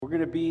We're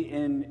going to be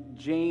in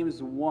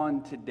James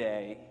 1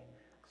 today.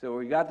 So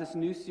we got this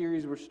new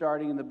series we're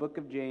starting in the book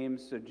of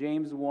James. So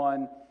James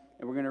 1,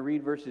 and we're going to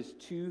read verses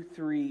 2,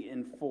 3,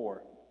 and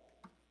 4.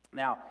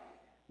 Now,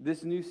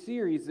 this new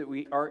series that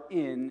we are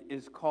in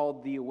is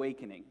called The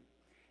Awakening.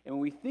 And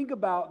when we think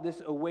about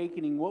this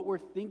awakening, what we're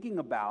thinking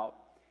about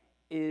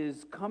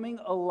is coming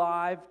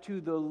alive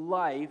to the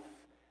life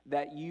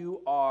that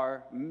you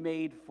are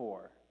made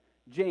for.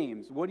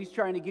 James, what he's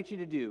trying to get you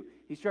to do,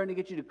 he's trying to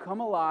get you to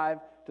come alive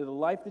to the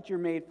life that you're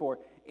made for.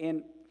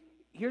 And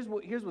here's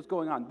what's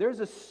going on.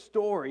 There's a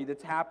story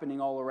that's happening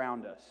all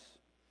around us.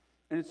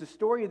 And it's the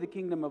story of the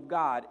kingdom of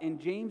God. And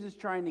James is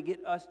trying to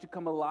get us to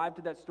come alive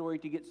to that story,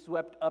 to get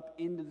swept up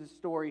into the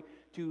story,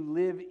 to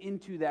live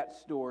into that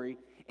story.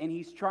 And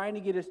he's trying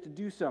to get us to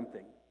do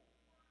something.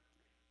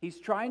 He's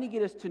trying to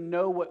get us to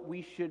know what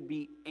we should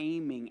be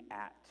aiming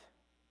at.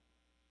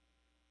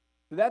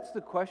 So that's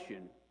the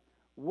question.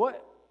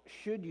 What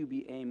should you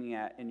be aiming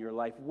at in your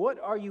life? What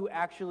are you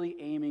actually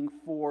aiming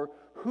for?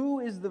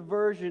 Who is the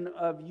version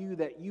of you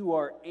that you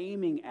are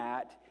aiming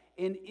at?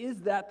 And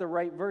is that the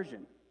right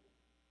version?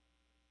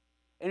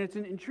 And it's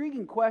an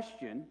intriguing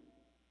question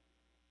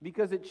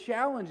because it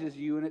challenges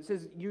you and it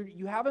says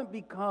you haven't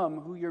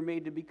become who you're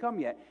made to become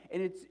yet.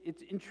 And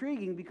it's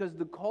intriguing because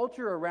the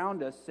culture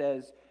around us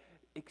says,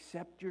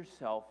 accept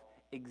yourself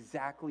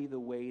exactly the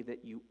way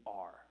that you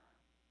are.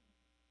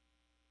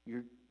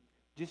 You're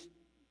just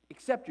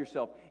accept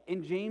yourself.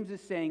 And James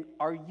is saying,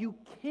 are you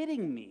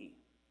kidding me?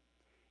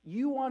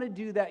 You want to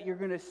do that, you're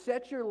going to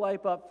set your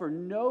life up for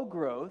no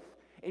growth,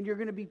 and you're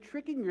going to be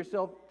tricking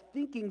yourself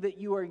thinking that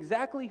you are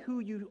exactly who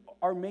you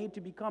are made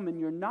to become,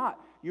 and you're not.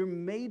 You're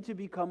made to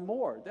become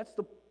more. That's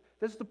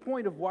the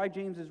point of why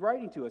James is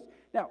writing to us.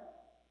 Now,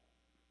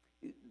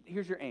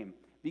 here's your aim.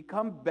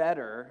 Become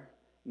better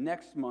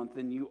next month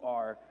than you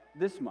are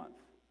this month.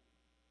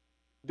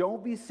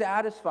 Don't be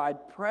satisfied.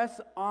 Press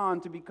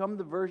on to become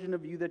the version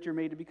of you that you're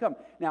made to become.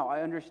 Now,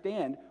 I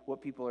understand what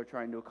people are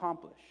trying to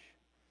accomplish.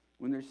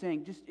 When they're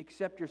saying, just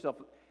accept yourself.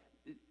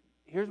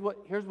 Here's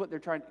what they're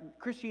trying.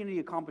 Christianity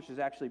accomplishes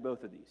actually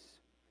both of these.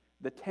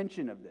 The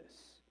tension of this.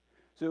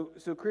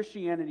 So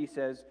Christianity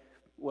says,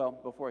 well,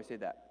 before I say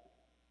that,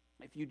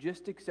 if you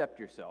just accept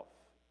yourself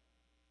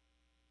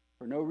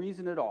for no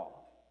reason at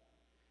all,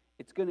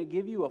 it's going to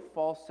give you a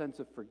false sense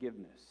of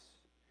forgiveness.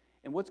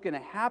 And what's going to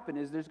happen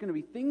is there's going to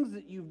be things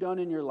that you've done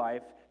in your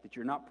life that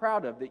you're not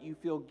proud of, that you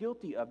feel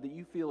guilty of, that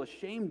you feel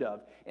ashamed of.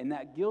 And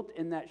that guilt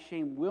and that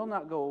shame will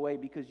not go away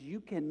because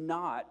you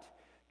cannot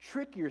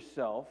trick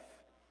yourself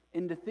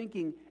into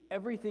thinking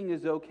everything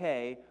is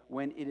okay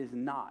when it is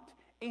not.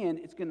 And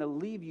it's going to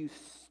leave you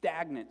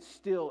stagnant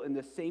still in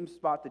the same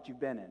spot that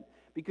you've been in.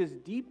 Because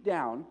deep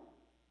down,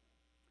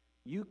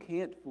 you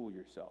can't fool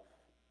yourself.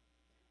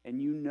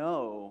 And you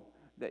know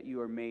that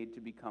you are made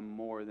to become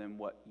more than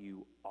what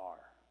you are.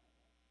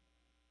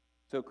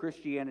 So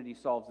Christianity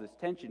solves this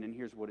tension, and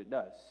here's what it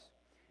does.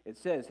 It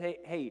says,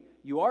 hey,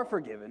 you are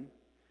forgiven,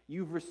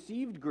 you've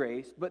received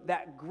grace, but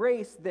that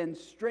grace then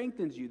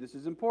strengthens you. This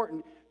is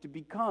important, to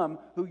become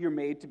who you're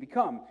made to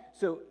become.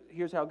 So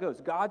here's how it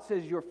goes. God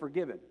says you're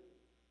forgiven,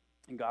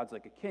 and God's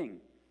like a king.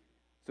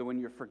 So when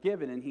you're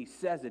forgiven and he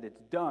says it, it's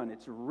done,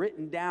 it's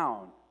written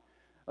down.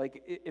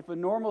 Like if a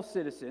normal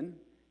citizen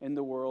in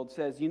the world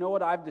says, you know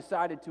what, I've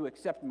decided to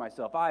accept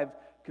myself. I've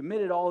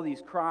committed all of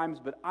these crimes,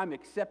 but I'm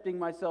accepting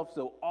myself,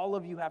 so all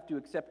of you have to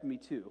accept me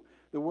too.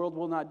 The world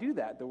will not do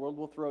that. The world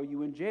will throw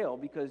you in jail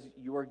because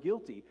you are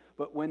guilty.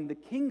 But when the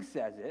king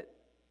says it,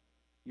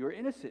 you're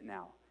innocent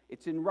now.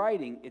 It's in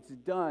writing, it's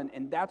done,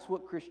 and that's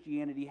what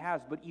Christianity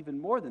has. But even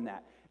more than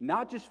that,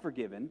 not just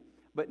forgiven,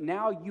 but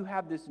now you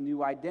have this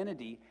new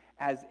identity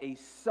as a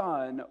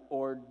son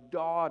or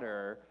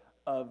daughter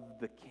of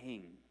the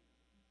king.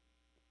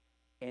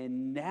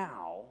 And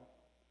now,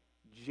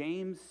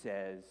 James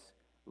says,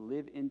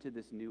 live into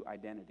this new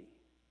identity.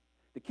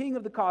 The king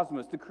of the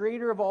cosmos, the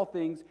creator of all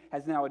things,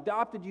 has now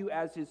adopted you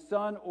as his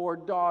son or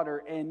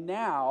daughter, and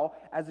now,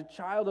 as a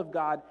child of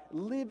God,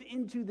 live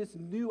into this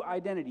new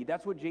identity.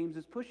 That's what James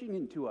is pushing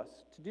into us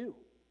to do.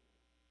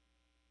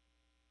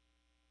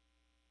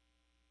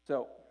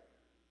 So,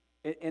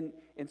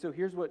 so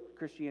here's what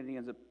Christianity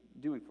ends up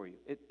doing for you.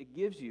 It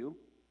gives you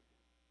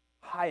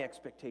high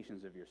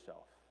expectations of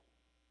yourself.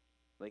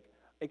 Like,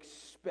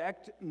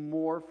 expect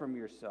more from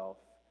yourself,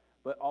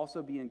 but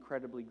also be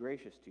incredibly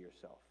gracious to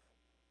yourself,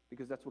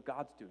 because that's what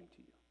God's doing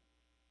to you.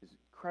 There's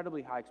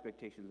incredibly high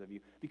expectations of you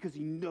because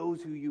he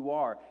knows who you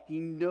are. He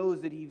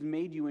knows that he's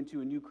made you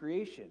into a new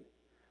creation.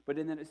 But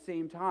then at the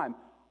same time,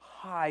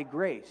 high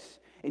grace.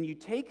 And you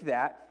take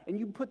that and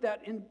you put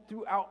that in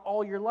throughout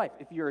all your life.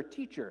 If you're a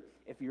teacher,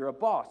 if you're a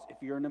boss,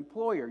 if you're an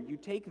employer, you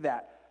take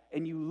that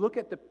and you look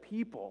at the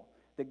people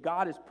that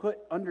God has put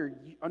under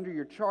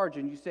your charge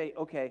and you say,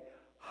 okay,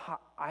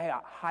 I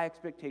have high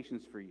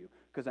expectations for you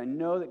because I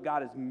know that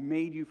God has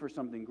made you for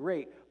something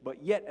great,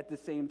 but yet at the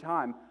same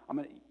time,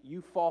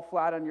 you fall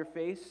flat on your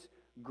face,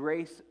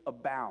 grace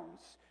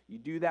abounds. You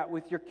do that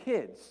with your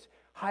kids,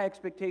 high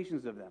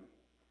expectations of them,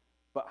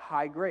 but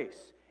high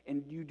grace.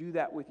 And you do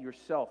that with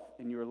yourself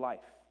in your life.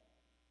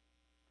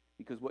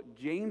 Because what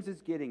James is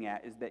getting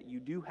at is that you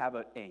do have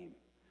an aim,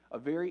 a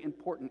very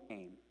important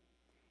aim.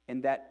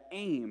 And that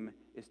aim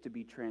is to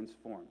be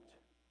transformed.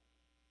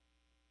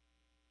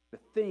 The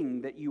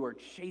thing that you are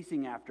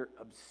chasing after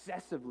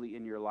obsessively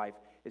in your life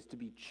is to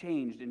be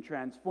changed and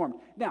transformed.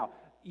 Now,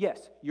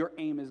 yes, your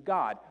aim is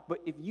God, but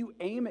if you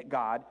aim at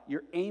God,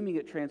 you're aiming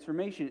at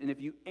transformation. And if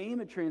you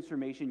aim at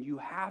transformation, you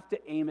have to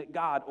aim at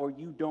God or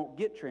you don't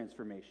get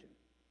transformation.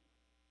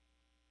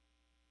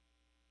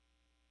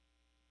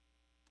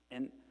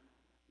 And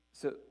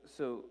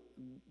so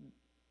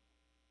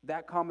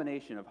that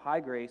combination of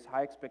high grace,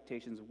 high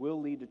expectations will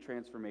lead to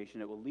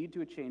transformation. It will lead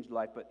to a changed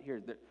life, but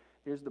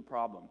here's the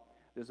problem.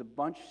 There's a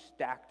bunch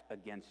stacked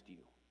against you.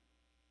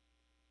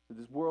 So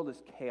this world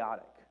is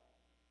chaotic.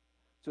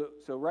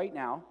 So right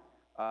now,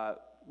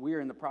 we are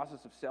in the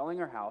process of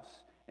selling our house,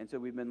 and so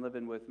we've been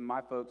living with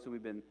my folks, and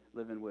we've been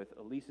living with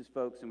Elise's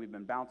folks, and we've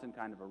been bouncing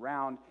kind of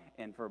around,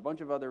 and for a bunch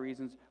of other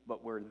reasons,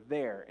 but we're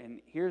there. And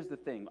here's the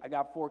thing. I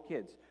got 4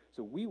 kids.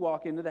 So we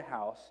walk into the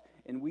house,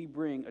 and we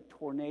bring a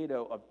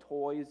tornado of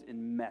toys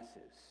and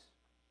messes.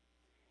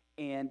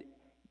 And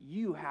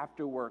you have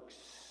to work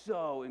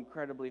so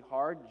incredibly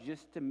hard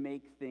just to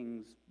make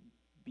things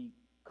be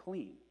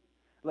clean.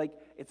 Like,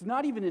 it's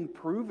not even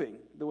improving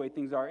the way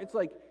things are. It's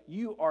like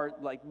you are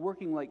like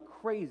working like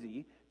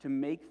crazy to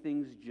make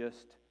things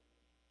just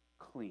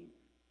clean.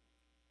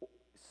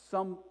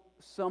 Some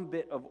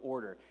bit of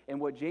order. And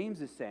what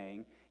James is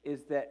saying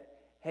is that,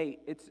 hey,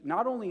 it's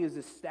not only is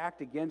this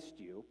stacked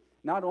against you,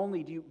 not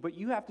only do you, but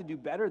you have to do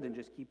better than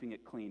just keeping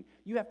it clean.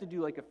 You have to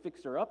do like a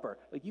fixer-upper.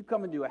 Like, you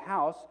come into a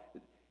house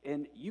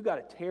and you got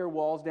to tear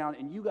walls down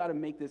and you got to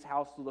make this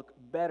house look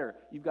better.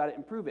 You've got to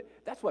improve it.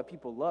 That's why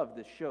people love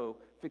this show,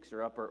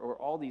 Fixer-Upper, or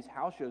all these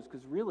house shows,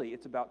 because really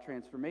it's about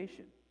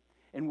transformation.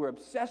 And we're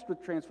obsessed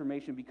with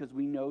transformation because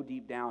we know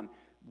deep down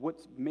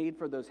what's made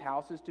for those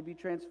houses to be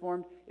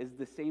transformed is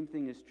the same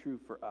thing is true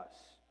for us.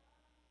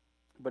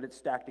 But it's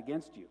stacked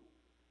against you.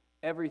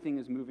 Everything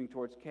is moving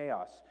towards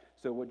chaos.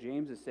 So what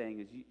James is saying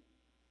is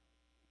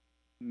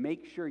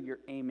make sure you're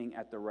aiming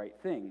at the right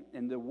thing.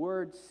 And the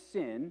word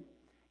sin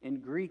in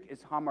Greek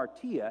is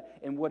hamartia,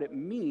 and what it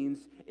means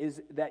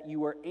is that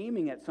you are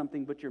aiming at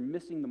something, but you're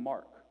missing the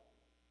mark.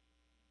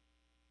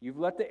 You've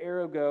let the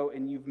arrow go,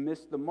 and you've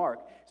missed the mark.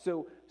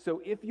 So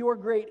if your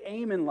great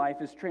aim in life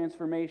is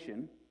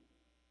transformation,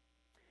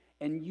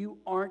 and you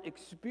aren't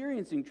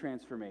experiencing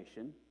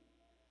transformation,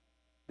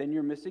 then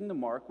you're missing the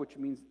mark, which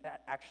means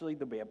that actually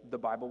the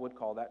Bible would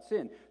call that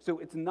sin. So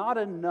it's not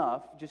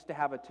enough just to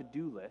have a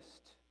to-do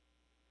list.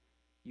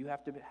 You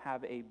have to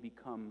have a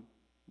become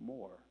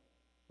more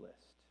list.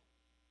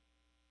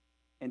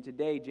 And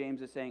today,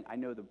 James is saying, I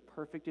know the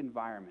perfect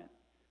environment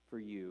for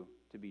you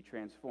to be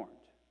transformed.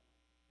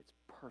 It's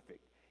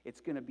perfect.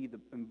 It's going to be the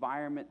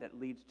environment that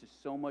leads to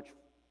so much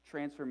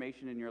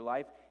transformation in your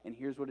life. And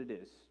here's what it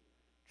is.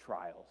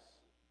 Trials.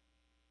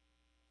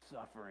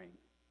 Suffering.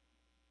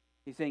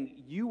 He's saying,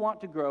 you want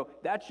to grow.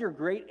 That's your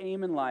great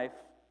aim in life.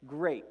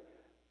 Great.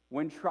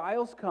 When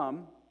trials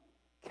come,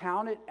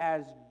 count it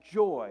as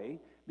joy,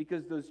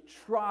 because those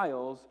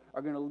trials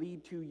are going to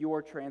lead to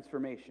your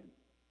transformation.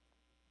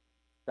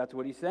 That's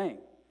what he's saying.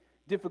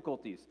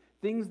 Difficulties,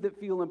 things that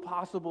feel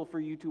impossible for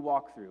you to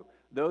walk through,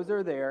 those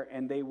are there,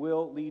 and they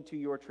will lead to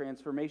your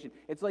transformation.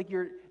 It's like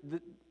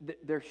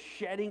they're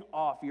shedding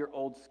off your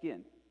old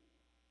skin,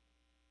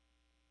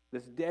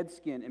 this dead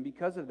skin, and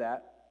because of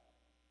that,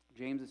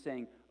 James is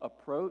saying,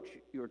 approach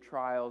your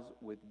trials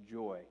with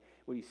joy.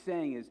 What he's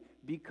saying is,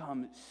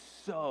 become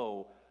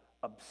so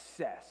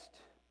obsessed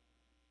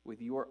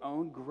with your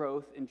own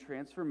growth and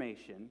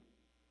transformation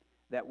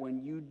that when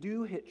you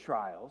do hit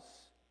trials,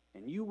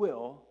 and you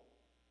will,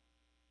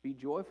 be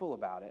joyful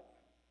about it,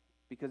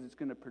 because it's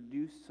going to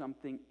produce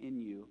something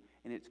in you,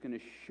 and it's going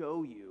to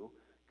show you,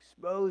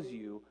 expose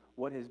you,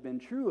 what has been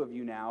true of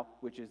you now,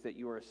 which is that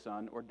you are a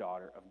son or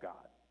daughter of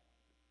God.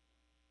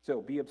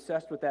 So be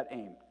obsessed with that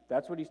aim.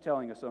 That's what he's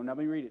telling us. So let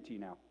me read it to you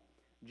now.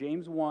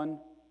 James 1,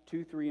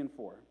 2, 3, and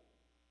 4.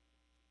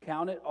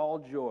 Count it all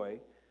joy,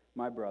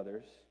 my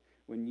brothers,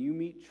 when you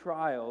meet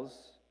trials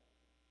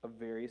of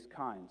various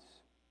kinds.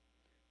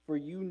 For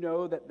you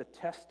know that the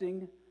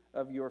testing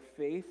of your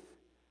faith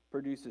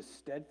produces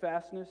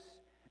steadfastness,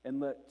 and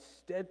let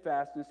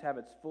steadfastness have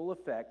its full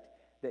effect,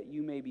 that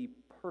you may be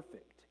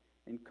perfect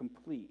and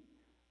complete,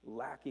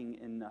 lacking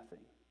in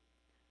nothing.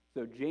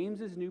 So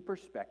James's new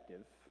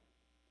perspective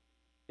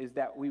is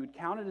that we would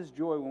count it as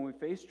joy when we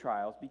face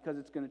trials because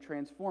it's going to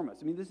transform us.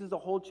 I mean, this is a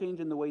whole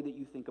change in the way that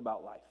you think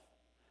about life,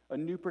 a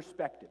new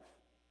perspective.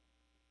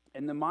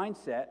 And the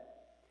mindset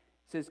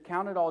says,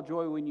 count it all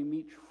joy when you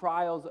meet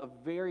trials of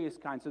various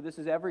kinds. So this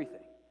is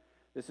everything.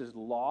 This is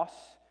loss,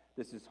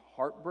 this is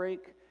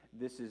heartbreak,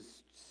 this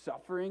is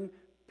suffering,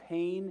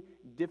 pain,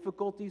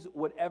 difficulties,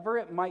 whatever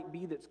it might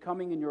be that's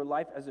coming in your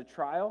life as a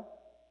trial,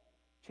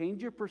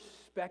 change your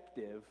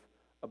perspective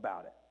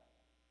about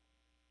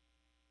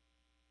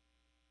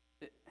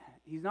it.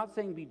 He's not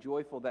saying be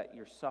joyful that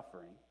you're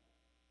suffering.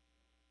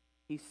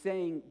 He's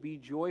saying be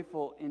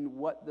joyful in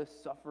what the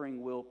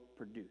suffering will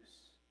produce.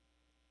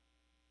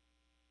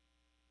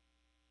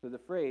 So the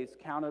phrase,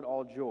 count it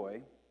all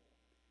joy,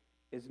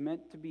 is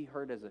meant to be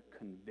heard as a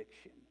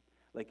conviction,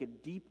 like a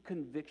deep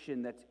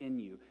conviction that's in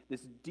you,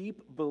 this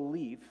deep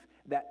belief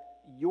that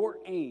your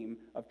aim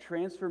of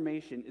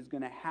transformation is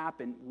going to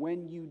happen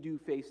when you do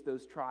face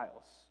those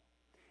trials.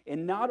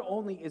 And not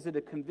only is it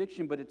a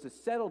conviction, but it's a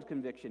settled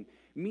conviction,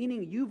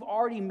 meaning you've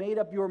already made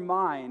up your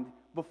mind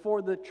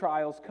before the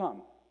trials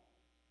come.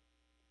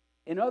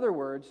 In other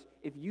words,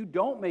 if you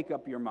don't make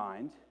up your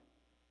mind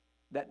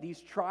that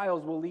these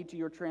trials will lead to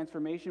your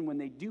transformation, when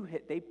they do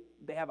hit,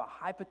 they have a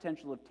high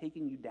potential of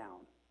taking you down.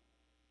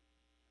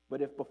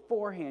 But if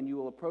beforehand you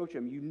will approach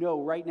them, you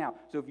know right now.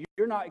 So if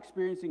you're not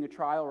experiencing a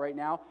trial right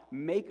now,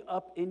 make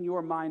up in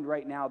your mind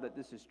right now that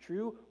this is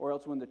true, or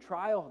else when the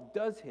trial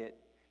does hit,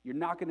 you're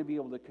not going to be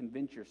able to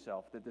convince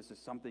yourself that this is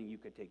something you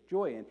could take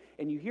joy in.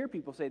 And you hear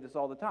people say this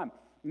all the time.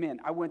 Man,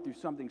 I went through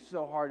something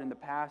so hard in the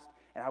past,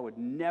 and I would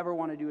never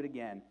want to do it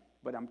again.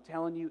 But I'm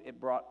telling you, it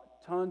brought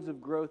tons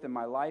of growth in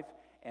my life,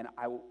 and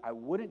I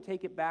wouldn't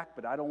take it back,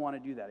 but I don't want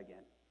to do that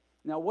again.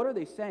 Now, what are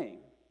they saying?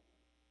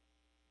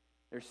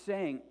 They're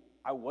saying,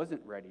 I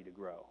wasn't ready to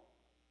grow.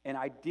 And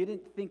I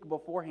didn't think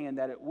beforehand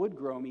that it would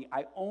grow me.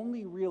 I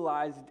only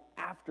realized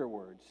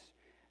afterwards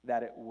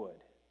that it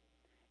would.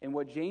 And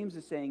what James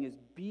is saying is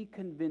be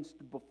convinced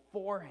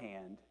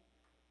beforehand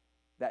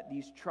that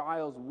these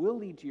trials will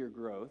lead to your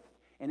growth.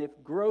 And if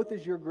growth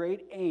is your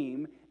great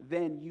aim,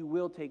 then you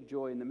will take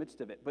joy in the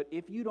midst of it. But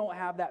if you don't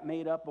have that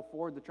made up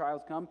before the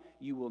trials come,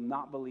 you will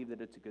not believe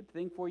that it's a good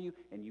thing for you,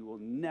 and you will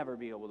never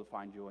be able to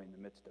find joy in the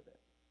midst of it.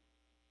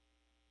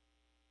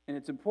 And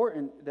it's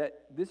important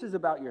that this is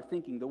about your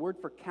thinking. The word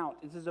for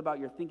count, this is about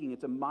your thinking.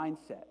 It's a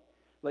mindset.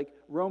 Like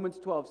Romans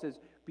 12 says,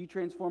 be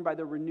transformed by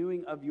the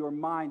renewing of your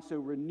mind. So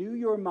renew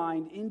your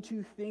mind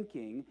into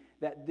thinking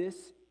that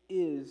this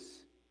is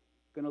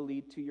going to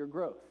lead to your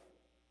growth.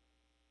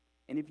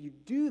 And if you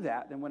do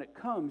that, then when it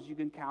comes, you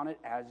can count it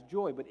as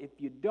joy. But if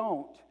you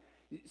don't,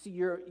 see,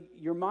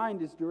 your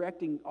mind is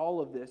directing all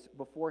of this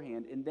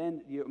beforehand, and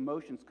then the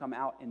emotions come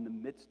out in the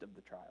midst of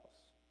the trials.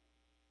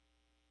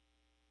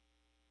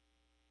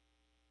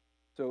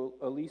 So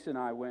Elise and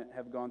I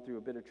have gone through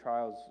a bit of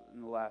trials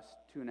in the last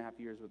 2.5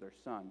 years with our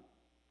son.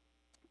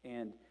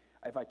 And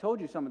if I told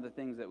you some of the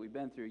things that we've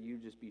been through,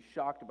 you'd just be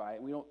shocked by it.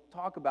 And we don't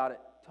talk about it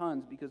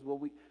tons because, well,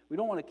 we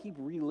don't want to keep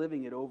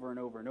reliving it over and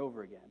over and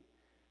over again.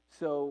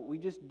 So we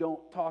just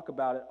don't talk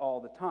about it all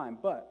the time.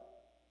 But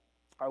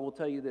I will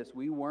tell you this,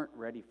 we weren't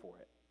ready for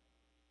it.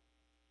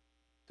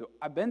 So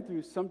I've been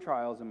through some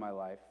trials in my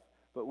life,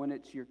 but when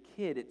it's your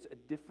kid, it's a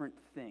different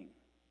thing.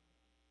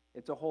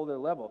 It's a whole other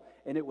level.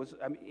 And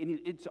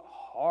it's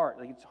hard.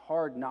 Like, it's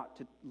hard not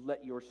to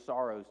let your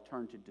sorrows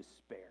turn to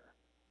despair.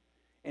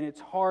 And it's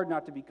hard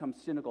not to become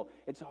cynical.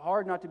 It's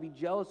hard not to be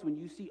jealous when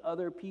you see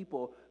other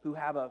people who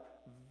have a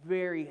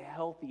very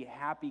healthy,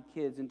 happy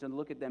kids, and to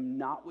look at them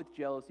not with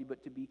jealousy,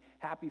 but to be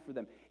happy for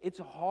them. It's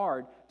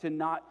hard to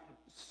not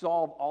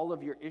solve all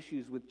of your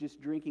issues with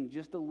just drinking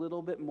just a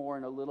little bit more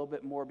and a little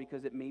bit more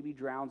because it maybe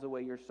drowns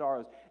away your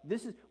sorrows.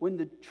 This is when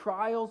the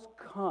trials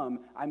come,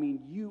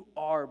 you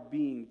are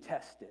being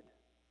tested.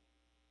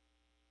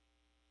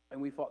 And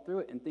we fought through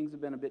it, and things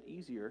have been a bit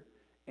easier,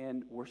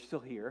 and we're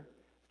still here.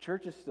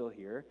 Church is still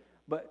here.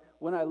 But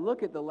when I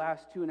look at the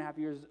last 2.5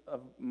 years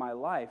of my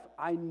life,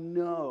 I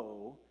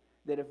know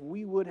that if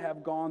we would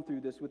have gone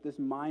through this with this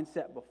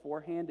mindset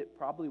beforehand, it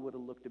probably would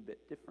have looked a bit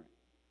different.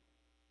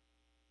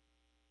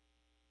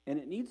 And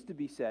it needs to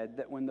be said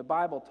that when the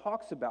Bible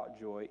talks about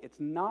joy, it's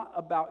not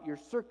about your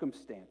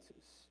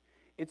circumstances.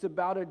 It's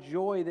about a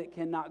joy that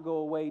cannot go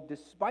away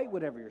despite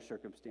whatever your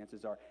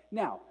circumstances are.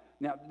 Now,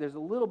 there's a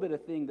little bit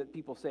of thing that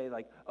people say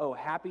like, oh,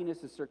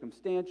 happiness is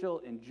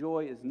circumstantial and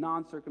joy is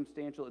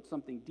non-circumstantial. It's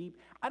something deep.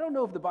 I don't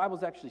know if the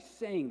Bible's actually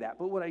saying that,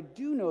 but what I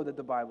do know that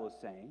the Bible is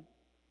saying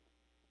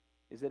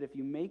is that if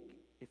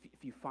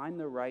you find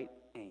the right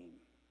aim,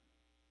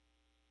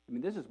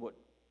 this is what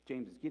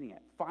James is getting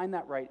at. Find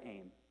that right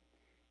aim.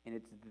 And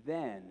it's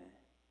then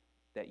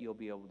that you'll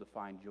be able to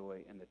find joy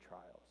in the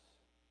trials.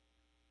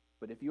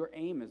 But if your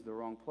aim is the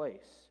wrong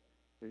place,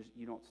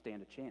 you don't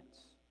stand a chance.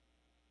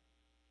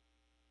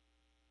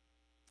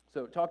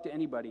 So talk to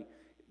anybody.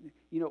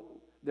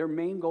 Their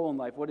main goal in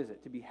life, what is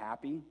it? To be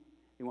happy?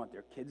 They want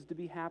their kids to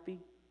be happy?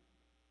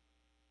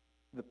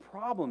 The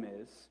problem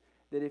is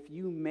that if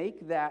you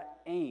make that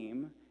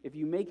aim, if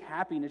you make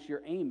happiness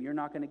your aim, you're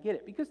not going to get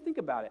it. Because think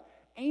about it.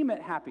 Aim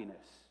at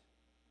happiness.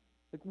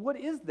 Like, what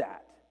is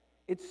that?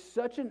 It's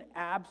such an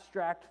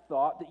abstract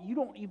thought that you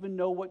don't even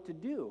know what to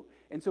do.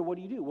 And so what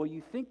do? Well,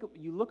 you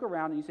look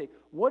around and you say,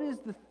 what is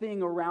the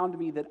thing around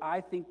me that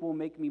I think will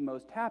make me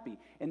most happy?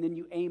 And then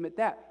you aim at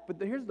that. But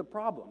here's the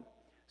problem.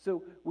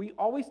 So we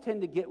always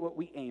tend to get what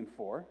we aim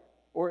for,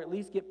 or at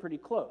least get pretty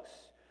close.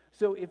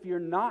 So if you're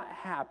not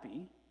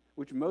happy,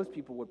 which most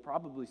people would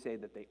probably say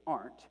that they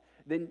aren't,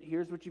 then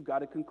here's what you've got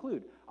to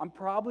conclude. I'm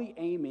probably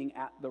aiming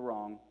at the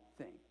wrong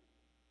thing.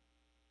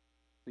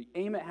 So you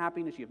aim at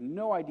happiness, you have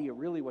no idea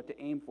really what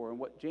to aim for. And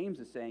what James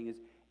is saying is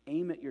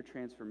aim at your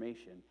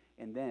transformation,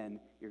 and then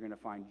you're going to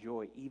find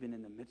joy even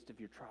in the midst of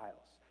your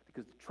trials.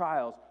 because the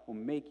trials will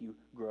make you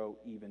grow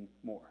even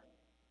more.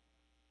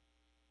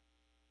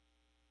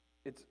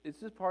 It's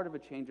just part of a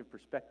change of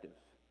perspective.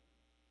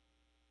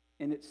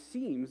 And it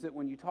seems that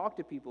when you talk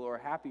to people who are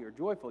happy or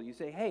joyful, you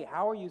say, hey,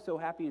 how are you so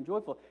happy and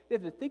joyful? They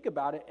have to think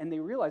about it, and they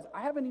realize,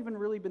 I haven't even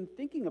really been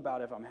thinking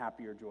about if I'm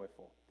happy or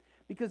joyful.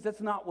 Because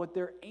that's not what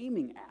they're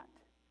aiming at.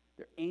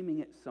 They're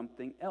aiming at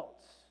something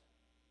else.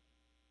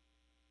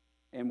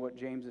 And what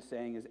James is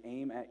saying is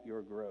aim at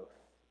your growth.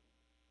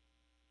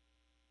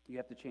 You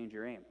have to change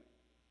your aim.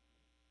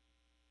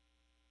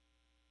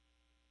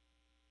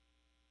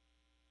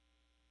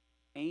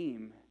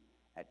 Aim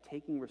at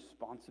taking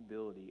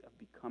responsibility of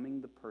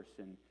becoming the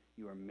person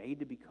you are made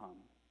to become.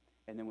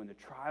 And then when the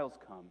trials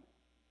come,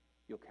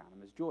 you'll count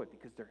them as joy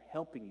because they're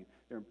helping you.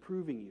 They're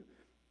improving you.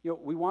 You know,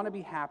 we want to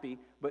be happy,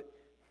 but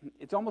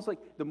it's almost like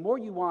the more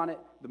you want it,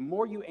 the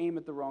more you aim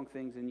at the wrong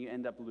things and you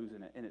end up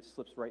losing it, and it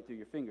slips right through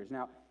your fingers.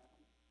 Now,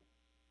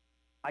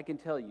 I can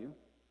tell you,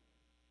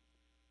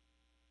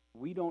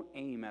 we don't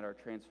aim at our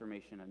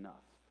transformation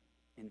enough.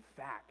 In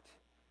fact,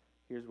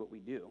 here's what we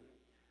do.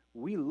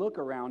 We look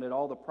around at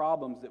all the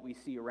problems that we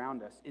see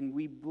around us, and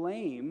we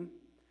blame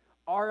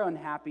our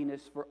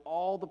unhappiness for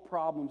all the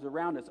problems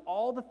around us,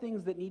 all the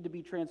things that need to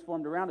be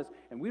transformed around us,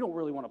 and we don't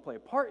really want to play a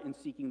part in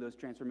seeking those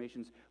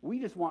transformations. We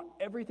just want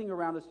everything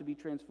around us to be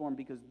transformed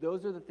because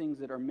those are the things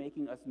that are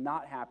making us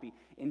not happy.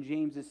 And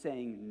James is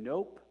saying,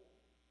 nope.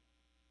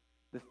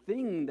 The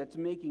thing that's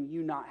making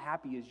you not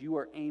happy is you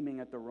are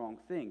aiming at the wrong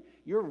thing.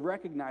 You're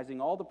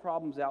recognizing all the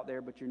problems out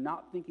there, but you're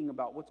not thinking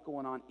about what's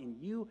going on in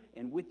you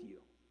and with you.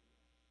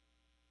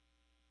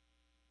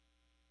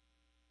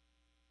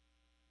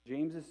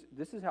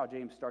 This is how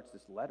James starts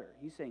this letter.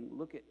 He's saying,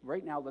 look,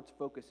 right now, let's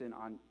focus in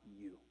on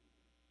you.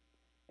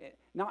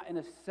 Not in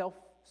a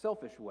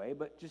selfish way,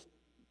 but just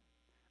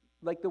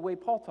like the way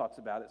Paul talks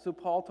about it. So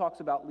Paul talks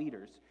about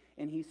leaders,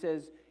 and he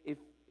says,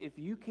 if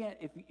you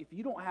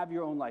don't have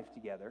your own life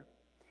together,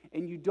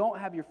 and you don't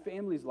have your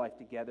family's life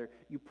together,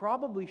 you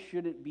probably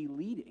shouldn't be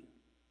leading.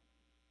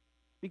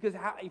 Because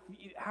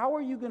how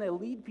are you going to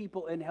lead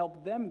people and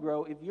help them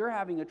grow if you're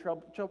having a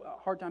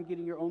hard time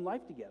getting your own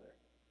life together?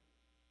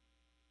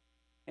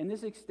 And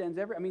this extends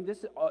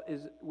this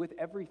is with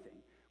everything.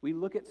 We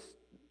look at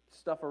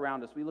stuff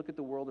around us, we look at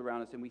the world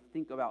around us, and we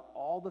think about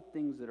all the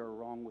things that are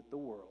wrong with the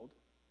world,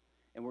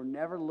 and we're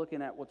never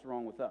looking at what's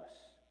wrong with us.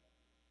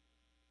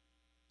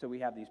 So we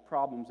have these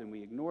problems and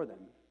we ignore them.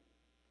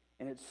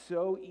 And it's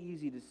so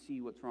easy to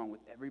see what's wrong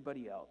with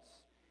everybody else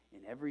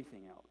and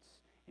everything else,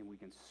 and we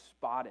can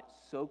spot it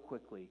so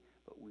quickly,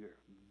 but we're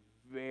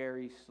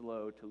very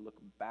slow to look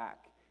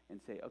back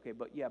and say, okay,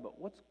 but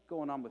what's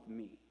going on with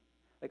me?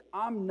 Like,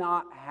 I'm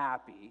not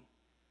happy.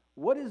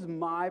 What is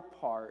my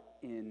part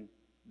in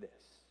this?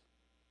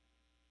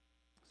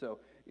 So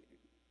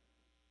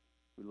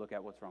we look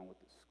at what's wrong with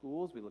the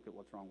schools. We look at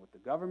what's wrong with the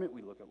government.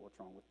 We look at what's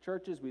wrong with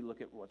churches. We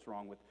look at what's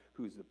wrong with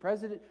who's the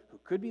president, who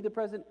could be the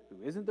president, who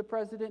isn't the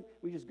president.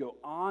 We just go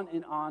on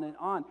and on and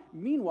on.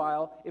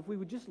 Meanwhile, if we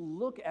would just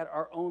look at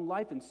our own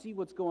life and see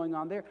what's going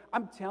on there,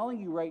 I'm telling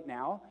you right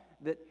now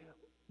that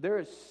there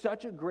is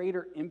such a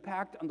greater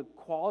impact on the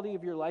quality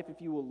of your life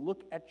if you will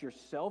look at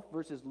yourself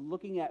versus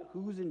looking at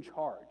who's in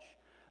charge.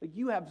 Like,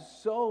 you have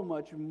so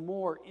much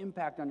more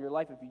impact on your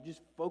life if you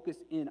just focus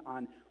in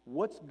on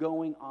what's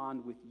going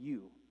on with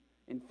you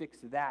and fix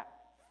that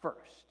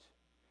first.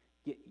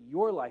 Get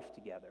your life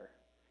together,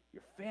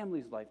 your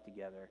family's life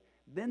together,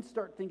 then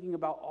start thinking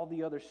about all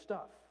the other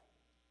stuff.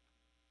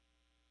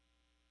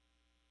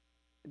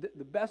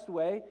 The best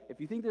way, if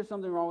you think there's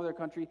something wrong with our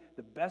country,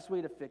 the best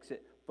way to fix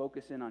it,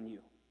 focus in on you.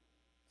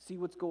 See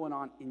what's going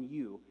on in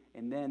you,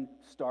 and then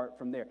start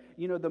from there.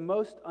 You know, the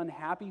most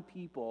unhappy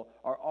people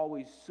are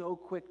always so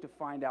quick to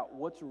find out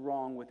what's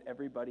wrong with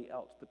everybody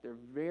else, but they're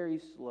very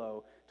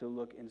slow to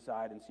look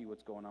inside and see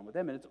what's going on with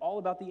them. And it's all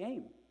about the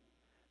aim.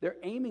 They're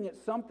aiming at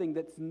something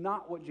that's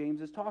not what James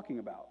is talking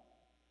about.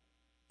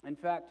 In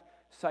fact,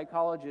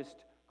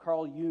 psychologist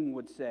Carl Jung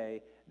would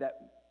say that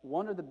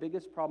one of the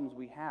biggest problems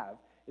we have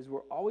is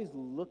we're always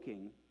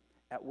looking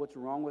at what's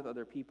wrong with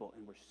other people,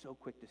 and we're so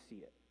quick to see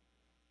it.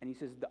 And he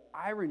says the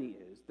irony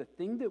is the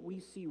thing that we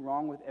see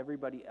wrong with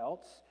everybody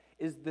else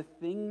is the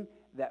thing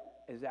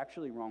that is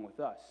actually wrong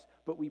with us.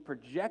 But we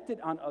project it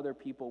on other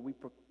people. We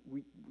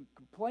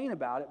complain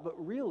about it.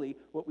 But really,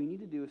 what we need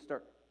to do is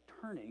start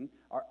turning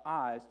our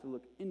eyes to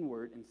look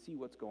inward and see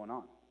what's going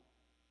on.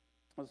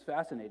 It was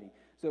fascinating.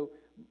 So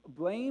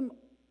blame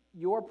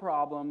your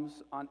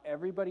problems on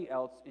everybody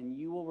else, and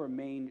you will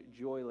remain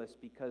joyless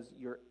because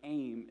your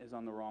aim is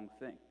on the wrong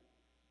thing.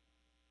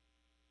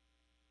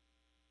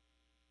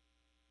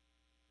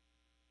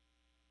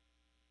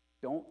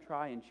 Don't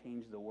try and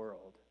change the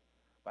world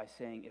by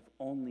saying, if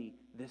only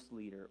this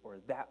leader or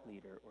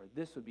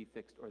this would be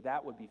fixed or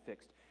that would be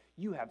fixed.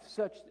 You have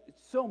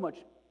so much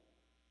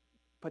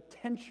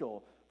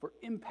potential for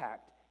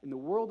impact in the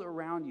world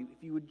around you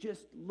if you would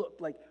just look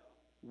like,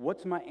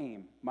 what's my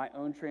aim? My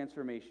own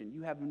transformation.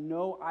 You have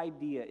no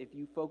idea, if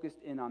you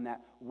focused in on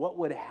that, what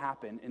would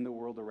happen in the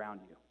world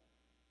around you.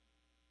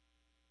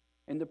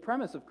 And the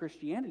premise of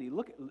Christianity,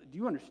 look, do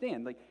you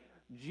understand? Like,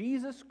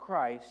 Jesus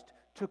Christ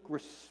took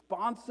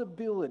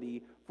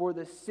responsibility for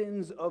the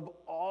sins of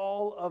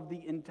all of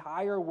the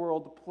entire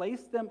world,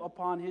 placed them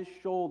upon his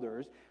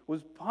shoulders,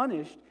 was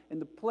punished in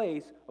the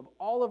place of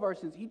all of our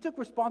sins. He took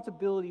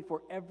responsibility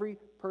for every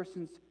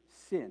person's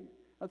sin.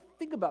 Now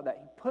think about that.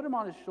 He put him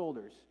on his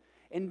shoulders.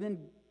 And then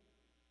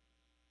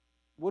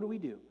what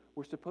do?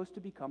 We're supposed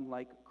to become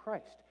like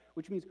Christ,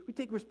 which means we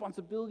take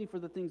responsibility for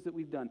the things that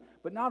we've done.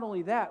 But not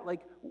only that,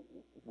 like,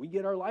 we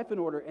get our life in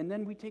order, and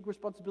then we take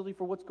responsibility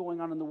for what's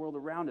going on in the world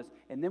around us,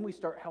 and then we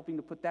start helping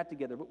to put that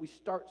together. But we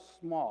start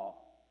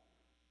small,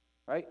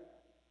 right?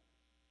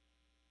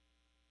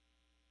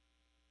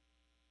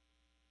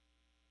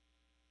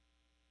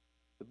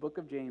 The book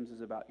of James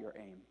is about your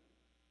aim.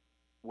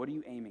 What are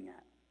you aiming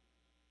at?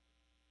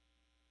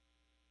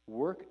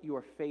 Work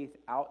your faith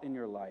out in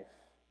your life,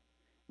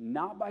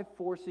 not by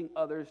forcing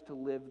others to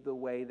live the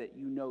way that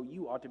you know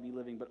you ought to be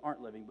living but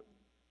aren't living, but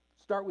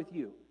start with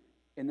you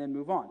and then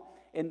move on.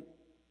 And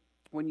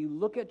when you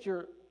look at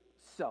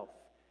yourself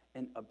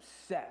and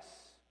obsess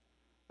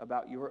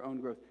about your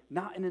own growth,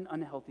 not in an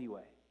unhealthy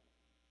way,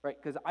 right?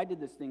 Because I did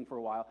this thing for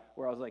a while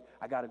where I was like,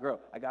 I got to grow,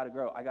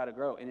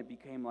 and it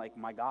became like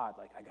my God,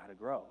 like I got to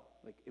grow.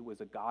 Like it was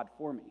a God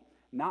for me.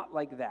 Not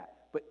like that,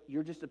 but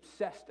you're just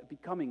obsessed at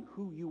becoming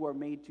who you are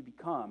made to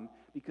become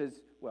because,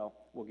 well,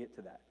 we'll get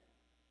to that.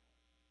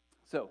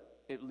 So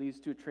it leads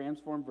to a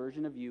transformed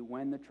version of you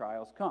when the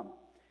trials come.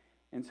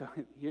 And so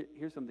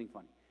here's something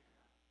funny.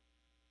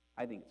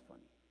 I think it's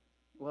funny.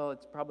 Well,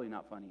 it's probably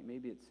not funny.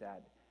 Maybe it's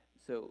sad.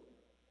 So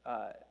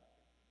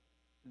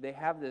they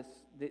have this,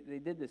 they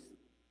did this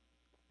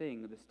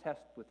thing, this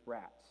test with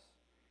rats.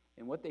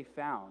 And what they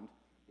found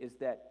is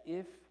that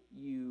if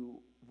you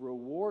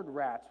reward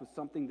rats with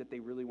something that they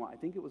really want, I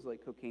think it was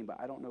like cocaine, but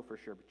I don't know for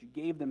sure, but you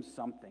gave them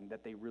something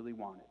that they really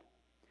wanted.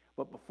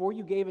 But before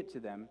you gave it to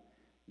them,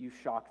 you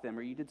shocked them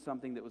or you did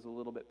something that was a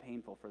little bit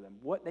painful for them.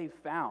 What they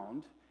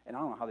found, and I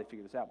don't know how they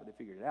figured this out, but they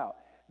figured it out,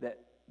 that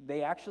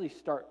they actually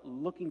start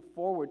looking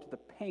forward to the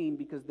pain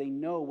because they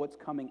know what's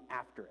coming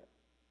after it.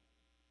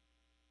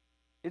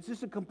 It's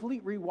just a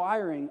complete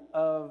rewiring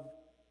of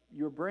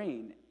your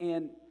brain.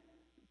 And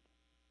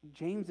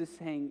James is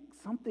saying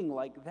something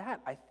like that,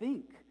 I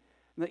think.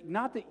 Like,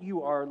 not that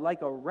you are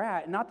like a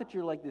rat, not that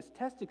you're like this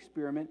test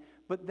experiment,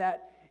 but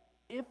that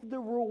if the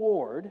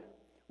reward,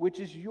 which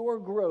is your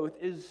growth,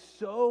 is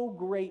so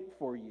great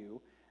for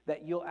you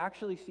that you'll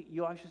actually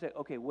say,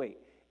 okay, wait,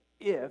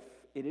 if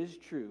it is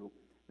true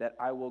that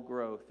I will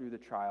grow through the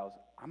trials,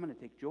 I'm going to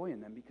take joy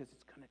in them because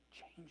it's going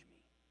to change me.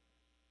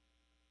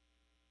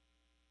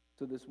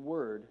 So this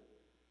word,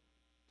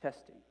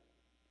 testing,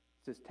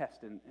 it says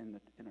test in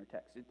our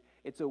text.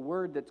 It's a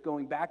word that's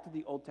going back to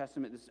the Old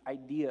Testament, this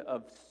idea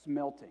of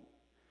smelting.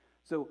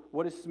 So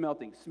what is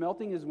smelting?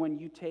 Smelting is when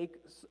you take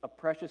a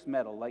precious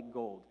metal like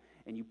gold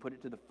and you put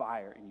it to the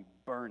fire and you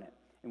burn it.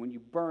 And when you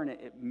burn it,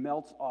 it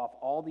melts off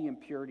all the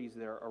impurities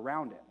that are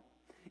around it.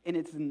 And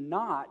it's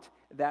not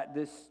that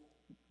this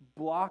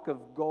block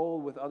of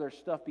gold with other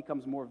stuff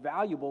becomes more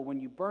valuable when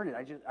you burn it.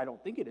 I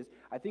don't think it is.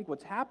 I think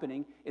what's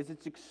happening is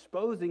it's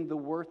exposing the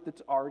worth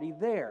that's already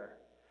there.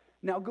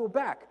 Now go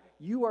back.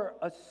 You are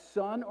a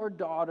son or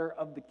daughter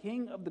of the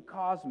King of the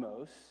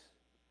cosmos.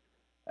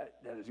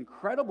 That is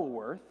incredible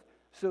worth.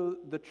 So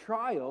the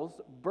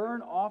trials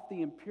burn off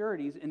the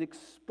impurities and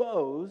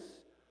expose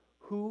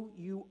who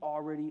you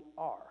already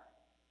are.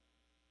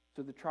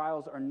 So the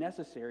trials are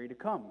necessary to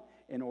come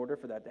in order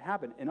for that to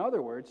happen. In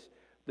other words,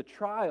 the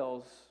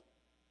trials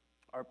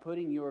are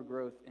putting your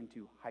growth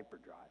into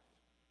hyperdrive.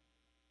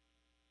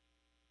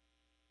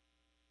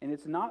 And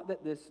it's not that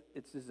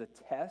it's a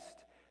test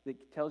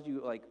that tells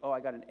you like, oh, I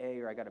got an A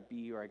or I got a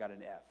B or I got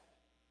an F.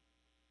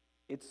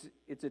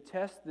 It's a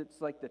test that's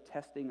like the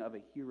testing of a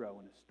hero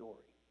in a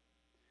story,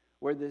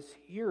 where this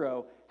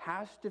hero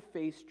has to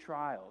face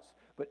trials.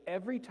 But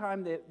every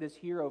time that this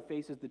hero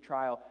faces the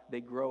trial,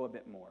 they grow a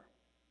bit more.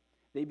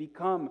 They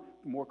become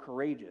more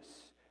courageous.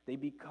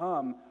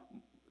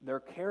 Their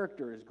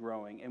character is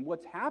growing. And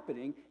what's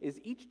happening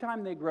is each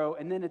time they grow,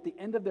 and then at the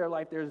end of their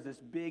life, there's this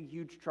big,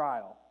 huge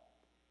trial,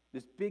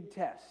 this big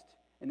test,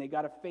 and they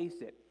got to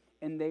face it.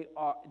 And they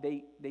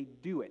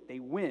do it. They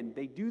win.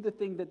 They do the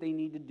thing that they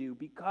need to do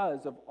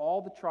because of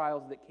all the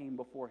trials that came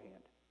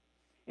beforehand.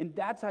 And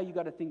that's how you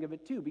got to think of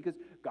it too, because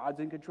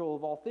God's in control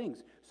of all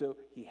things. So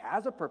he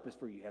has a purpose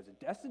for you. He has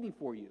a destiny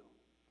for you.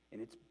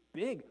 And it's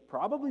big,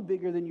 probably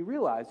bigger than you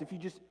realize if you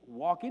just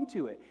walk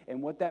into it.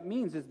 And what that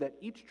means is that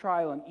each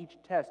trial and each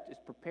test is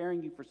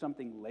preparing you for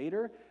something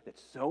later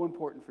that's so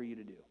important for you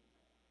to do.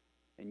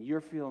 And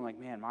you're feeling like,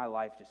 man, my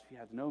life just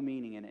has no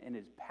meaning in it and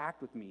is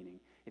packed with meaning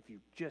if you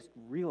just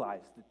realize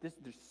that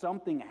there's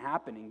something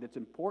happening that's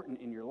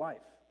important in your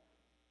life.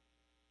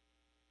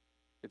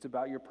 It's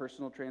about your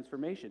personal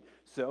transformation.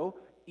 So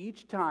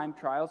each time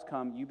trials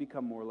come, you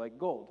become more like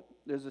gold.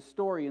 There's a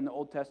story in the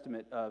Old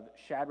Testament of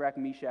Shadrach,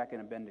 Meshach,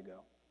 and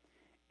Abednego.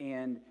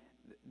 And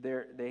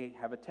they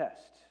have a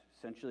test.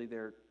 Essentially,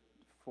 they're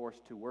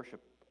forced to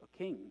worship a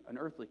king, an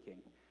earthly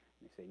king.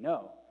 And they say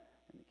no.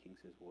 And the king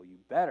says, well, you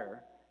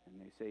better. And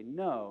they say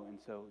no. And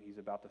so he's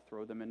about to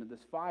throw them into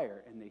this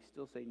fire. And they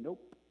still say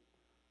nope.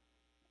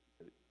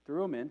 So he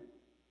threw them in.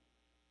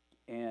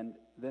 And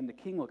then the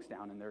king looks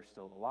down and they're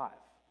still alive.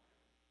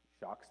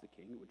 Shocks the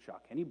king. It would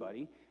shock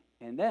anybody.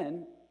 And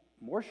then,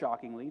 more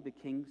shockingly, the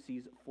king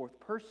sees a fourth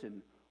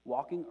person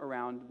walking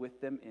around with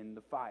them in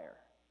the fire.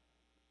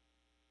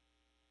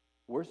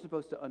 We're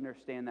supposed to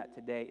understand that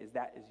today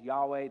that is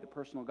Yahweh, the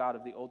personal God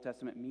of the Old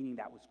Testament, meaning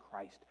that was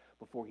Christ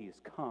before he has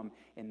come.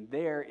 And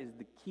there is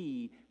the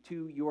key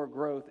to your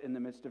growth in the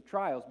midst of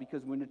trials,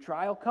 because when a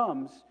trial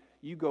comes,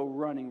 you go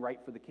running right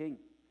for the king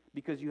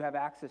because you have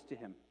access to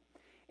him.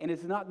 And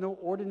it's not no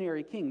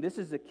ordinary king. This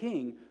is a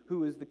king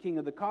who is the king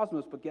of the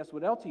cosmos, but guess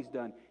what else he's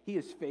done? He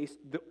has faced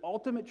the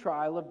ultimate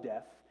trial of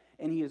death,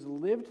 and he has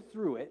lived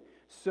through it.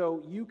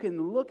 So you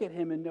can look at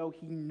him and know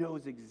he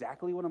knows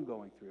exactly what I'm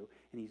going through,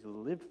 and he's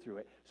lived through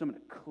it. So I'm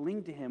going to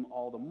cling to him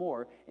all the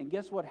more. And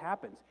guess what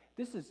happens?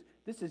 This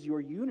is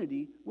your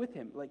unity with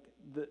him. Like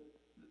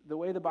the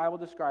way the Bible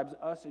describes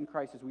us in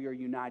Christ is we are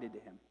united to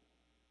him.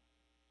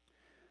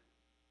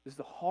 This is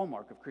the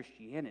hallmark of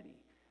Christianity.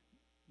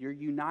 You're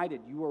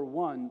united. You are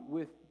one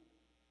with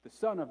the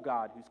Son of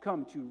God who's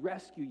come to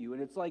rescue you.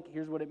 And it's like,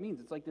 here's what it means.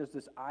 It's like there's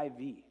this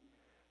IV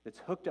that's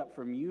hooked up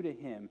from you to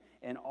him,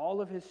 and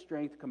all of his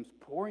strength comes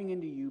pouring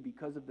into you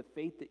because of the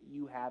faith that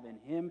you have in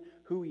him,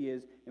 who he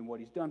is, and what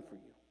he's done for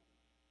you.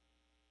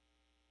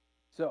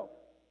 So,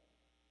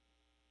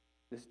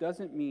 this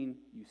doesn't mean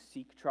you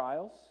seek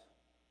trials,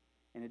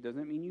 and it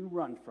doesn't mean you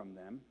run from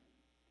them.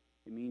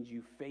 It means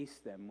you face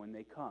them when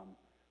they come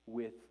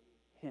with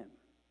him.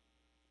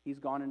 He's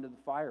gone into the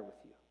fire with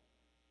you.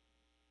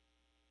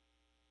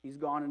 He's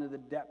gone into the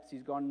depths.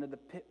 He's gone into the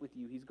pit with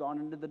you. He's gone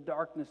into the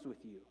darkness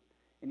with you.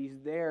 And he's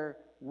there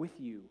with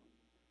you.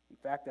 In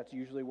fact, that's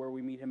usually where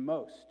we meet him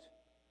most.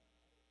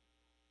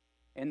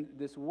 And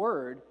this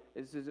word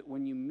is that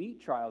when you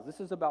meet trials, this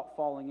is about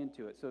falling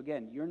into it. So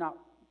again, you're not...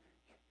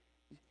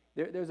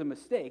 There's a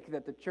mistake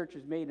that the church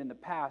has made in the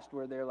past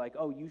where they're like,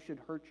 oh, you should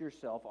hurt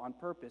yourself on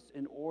purpose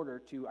in order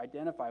to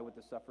identify with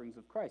the sufferings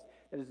of Christ.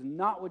 That is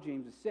not what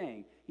James is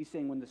saying. He's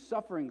saying when the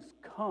sufferings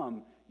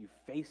come, you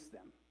face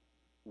them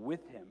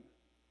with him.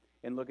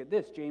 And look at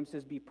this. James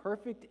says, be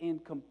perfect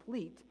and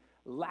complete,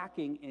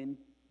 lacking in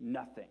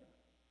nothing.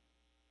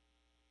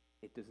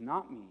 It does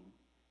not mean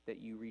that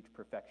you reach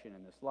perfection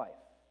in this life.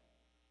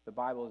 The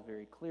Bible is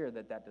very clear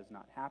that that does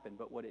not happen.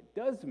 But what it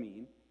does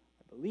mean,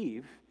 I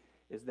believe,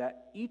 is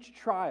that each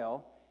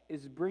trial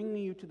is bringing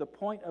you to the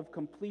point of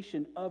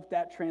completion of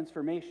that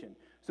transformation.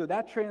 So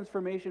that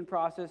transformation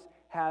process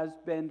has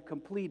been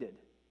completed.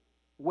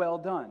 Well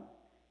done.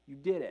 You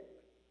did it.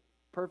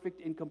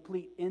 Perfect and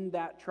complete in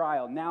that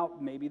trial. Now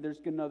maybe there's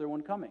another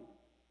one coming.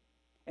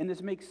 And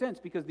this makes sense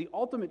because the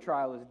ultimate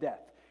trial is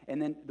death. And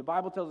then the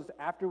Bible tells us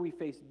after we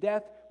face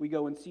death, we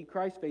go and see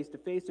Christ face to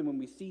face, and when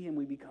we see him,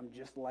 we become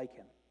just like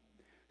him.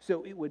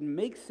 So it would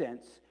make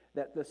sense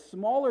that the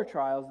smaller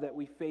trials that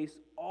we face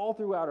all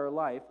throughout our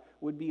life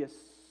would be a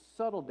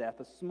subtle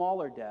death, a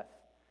smaller death,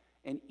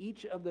 and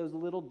each of those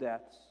little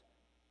deaths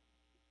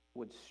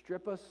would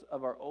strip us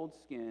of our old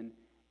skin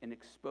and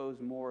expose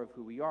more of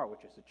who we are,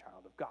 which is a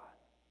child of God.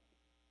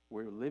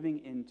 We're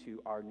living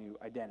into our new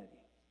identity.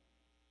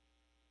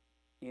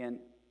 And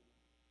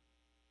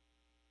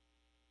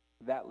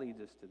that leads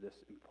us to this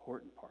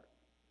important part,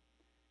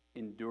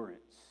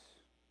 endurance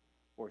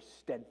or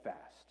steadfast.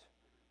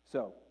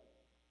 So,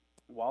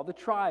 while the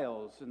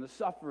trials and the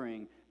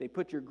suffering, they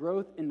put your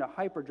growth into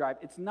hyperdrive,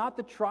 it's not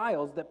the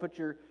trials that put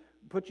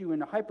you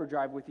into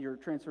hyperdrive with your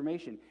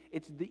transformation.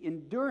 It's the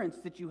endurance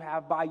that you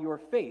have by your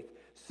faith.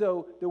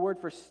 So the word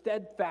for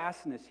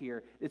steadfastness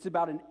here, it's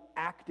about an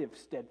active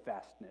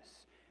steadfastness,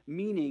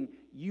 meaning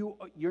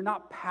you're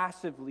not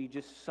passively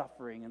just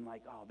suffering and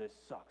like, oh, this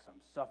sucks, I'm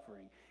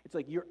suffering. It's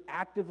like you're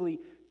actively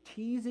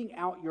teasing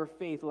out your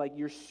faith, like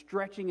you're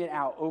stretching it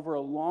out over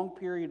a long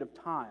period of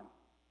time.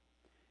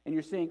 And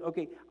you're saying,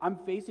 okay, I'm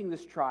facing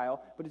this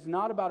trial, but it's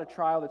not about a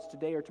trial that's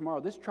today or tomorrow.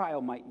 This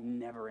trial might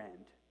never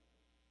end.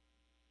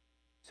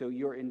 So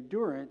your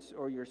endurance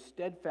or your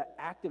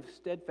active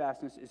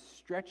steadfastness is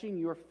stretching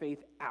your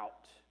faith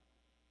out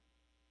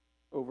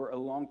over a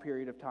long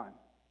period of time.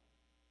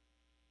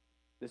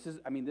 This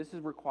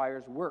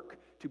requires work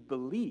to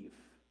believe.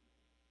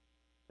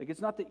 Like it's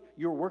not that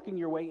you're working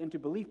your way into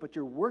belief, but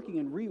you're working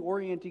and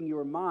reorienting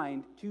your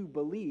mind to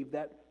believe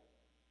that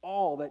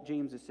all that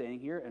James is saying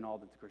here and all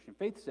that the Christian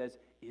faith says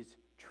is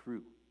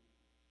true.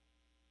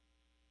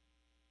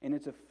 And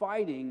it's a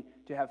fighting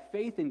to have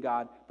faith in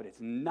God, but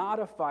it's not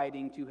a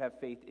fighting to have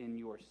faith in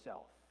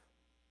yourself.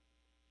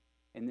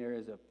 And there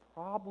is a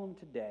problem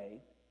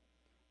today,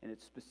 and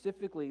it's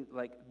specifically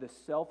like the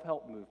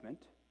self-help movement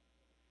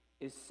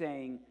is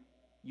saying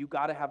you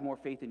got to have more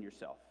faith in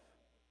yourself.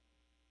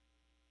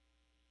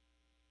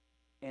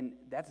 And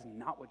that's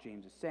not what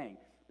James is saying.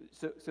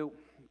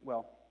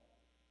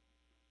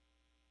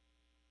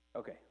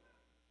 Okay.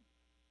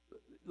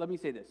 Let me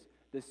say this.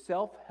 The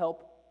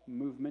self-help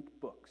movement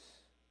books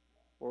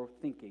or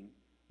thinking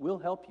will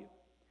help you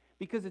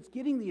Because it's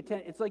getting the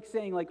attention. It's like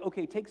saying, like,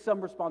 okay, take some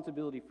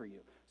responsibility for you.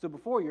 So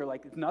before you're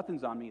like,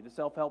 nothing's on me. The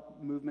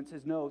self-help movement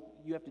says, no,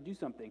 you have to do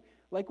something.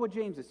 Like what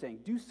James is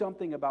saying, do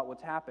something about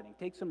what's happening.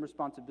 Take some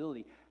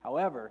responsibility.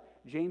 However,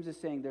 James is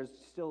saying there's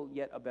still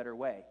yet a better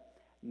way.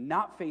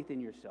 Not faith in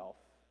yourself,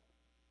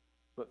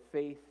 but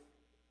faith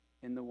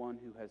in the one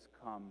who has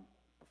come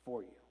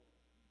before you.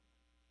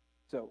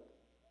 So,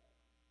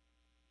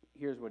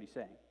 here's what he's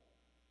saying.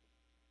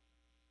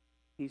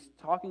 He's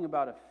talking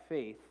about a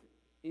faith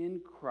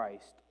in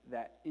Christ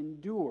that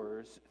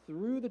endures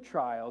through the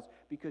trials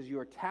because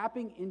you're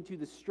tapping into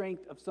the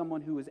strength of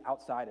someone who is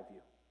outside of you.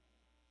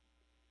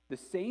 The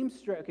same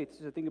strength, okay,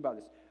 so think about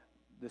this.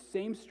 The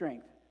same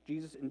strength,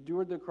 Jesus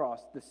endured the cross,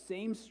 the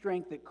same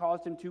strength that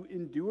caused him to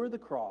endure the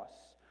cross,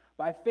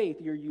 by faith,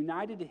 you're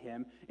united to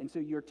him, and so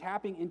you're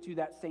tapping into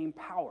that same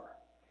power.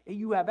 And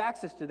you have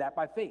access to that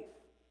by faith.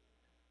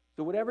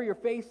 So whatever you're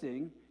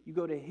facing, you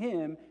go to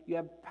him, you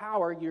have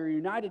power, you're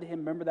united to him.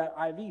 Remember that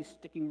IV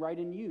sticking right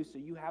in you, so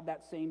you have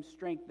that same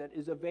strength that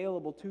is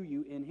available to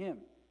you in him.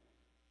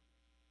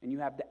 And you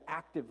have to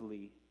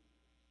actively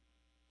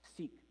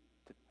seek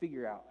to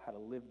figure out how to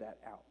live that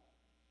out.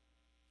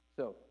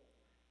 So,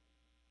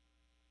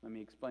 let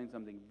me explain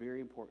something very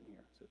important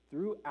here. So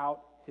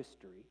throughout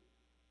history,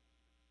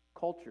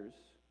 cultures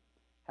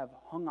have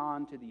hung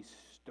on to these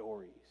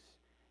stories,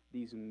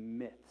 these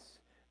myths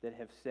that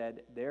have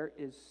said there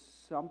is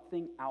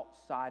something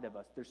outside of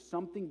us. There's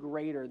something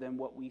greater than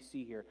what we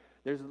see here.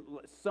 There's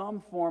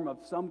some form of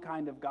some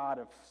kind of God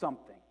of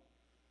something.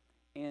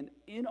 And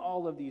in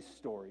all of these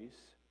stories,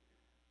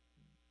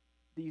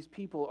 these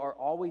people are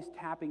always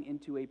tapping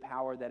into a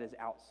power that is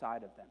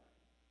outside of them.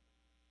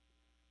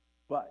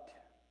 But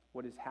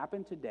what has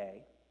happened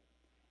today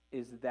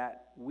is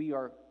that we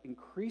are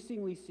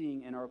increasingly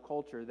seeing in our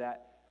culture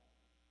that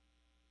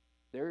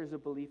there is a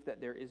belief that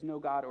there is no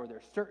God, or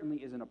there certainly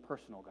isn't a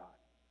personal God.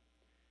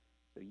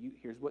 So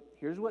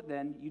here's what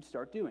then you'd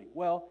start doing.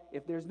 Well,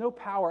 if there's no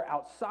power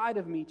outside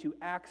of me to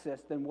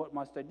access, then what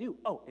must I do?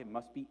 Oh, it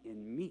must be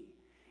in me.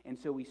 And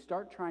so we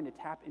start trying to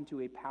tap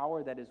into a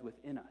power that is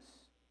within us.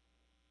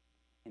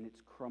 And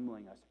it's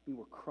crumbling us.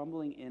 We're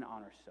crumbling in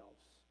on ourselves.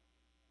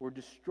 We're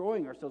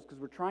destroying ourselves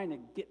because we're trying to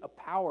get a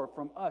power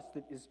from us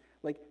that is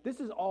like, this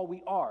is all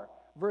we are,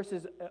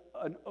 versus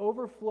an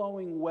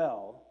overflowing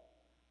well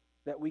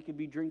that we could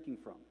be drinking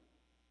from.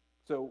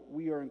 So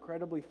we are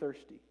incredibly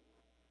thirsty.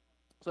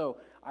 So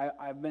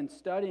I've been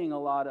studying a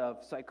lot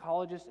of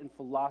psychologists and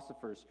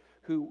philosophers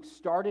who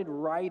started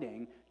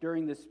writing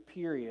during this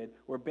period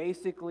where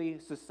basically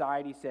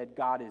society said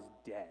God is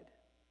dead.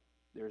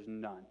 There's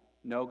none.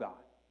 No God.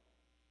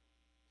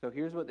 So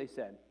here's what they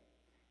said.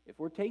 If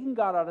we're taking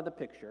God out of the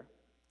picture,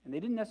 and they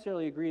didn't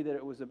necessarily agree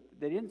that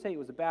they didn't say it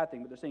was a bad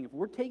thing, but they're saying if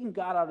we're taking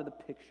God out of the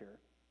picture,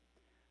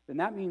 then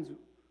that means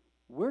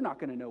we're not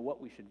going to know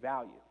what we should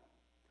value.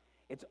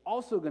 It's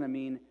also going to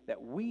mean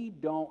that we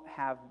don't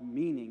have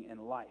meaning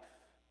in life.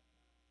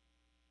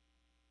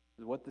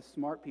 This is what the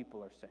smart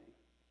people are saying.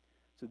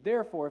 So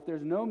therefore, if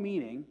there's no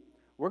meaning,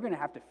 we're going to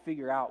have to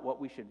figure out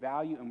what we should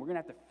value, and we're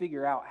going to have to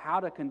figure out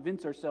how to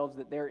convince ourselves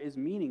that there is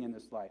meaning in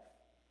this life.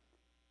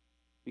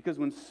 Because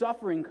when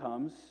suffering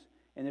comes,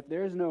 and if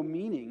there is no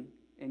meaning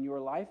in your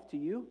life to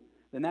you,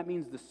 then that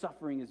means the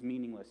suffering is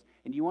meaningless.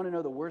 And you want to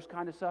know the worst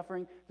kind of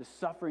suffering? The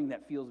suffering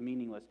that feels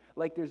meaningless,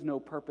 like there's no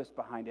purpose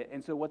behind it.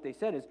 And so what they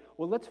said is,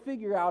 well, let's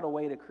figure out a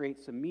way to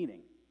create some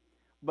meaning.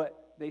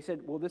 But they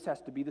said, well, this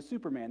has to be the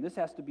Superman. This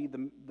has to be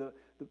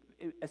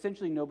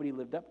essentially nobody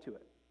lived up to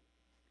it.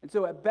 And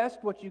so at best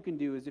what you can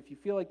do is, if you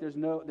feel like there is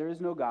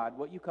no God,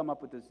 what you come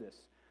up with is this: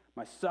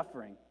 my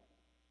suffering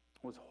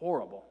was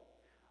horrible,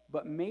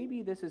 but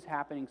maybe this is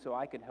happening so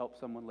I could help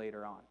someone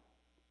later on.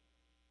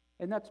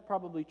 And that's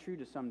probably true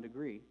to some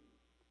degree,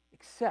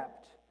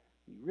 except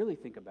when you really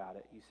think about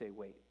it, you say,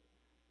 wait,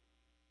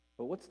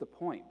 but what's the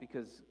point?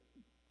 Because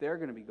they're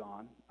going to be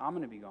gone, I'm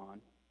going to be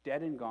gone,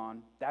 dead and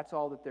gone, that's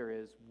all that there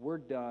is, we're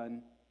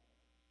done.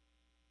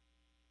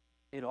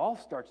 It all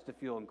starts to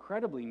feel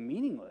incredibly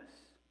meaningless.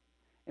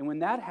 And when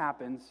that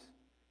happens,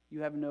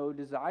 you have no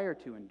desire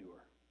to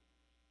endure.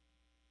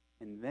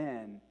 And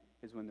then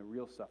is when the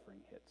real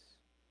suffering hits,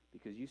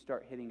 because you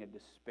start hitting a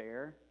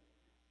despair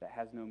that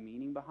has no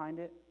meaning behind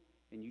it,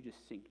 and you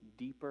just sink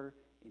deeper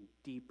and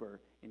deeper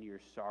into your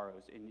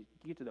sorrows, and you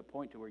get to the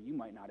point to where you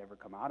might not ever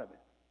come out of it.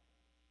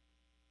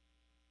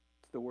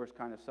 It's the worst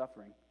kind of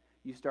suffering.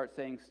 You start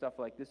saying stuff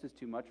like, this is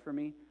too much for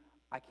me,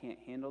 I can't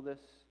handle this,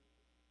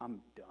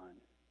 I'm done.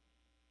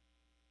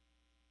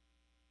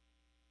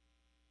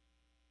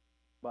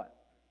 But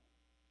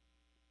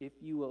if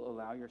you will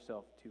allow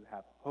yourself to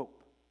have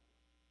hope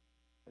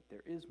that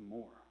there is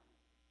more,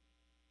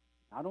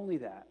 not only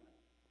that,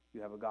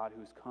 you have a God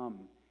who's come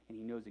and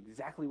he knows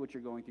exactly what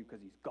you're going through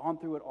because he's gone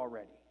through it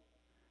already.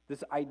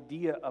 This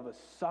idea of a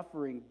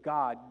suffering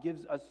God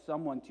gives us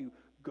someone to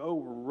go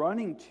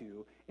running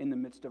to in the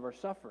midst of our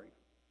suffering.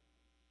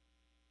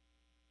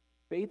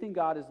 Faith in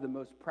God is the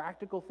most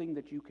practical thing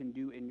that you can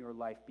do in your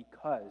life,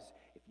 because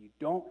if you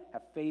don't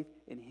have faith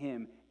in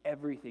him,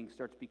 everything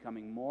starts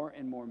becoming more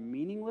and more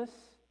meaningless,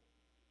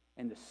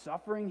 And the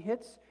suffering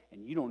hits,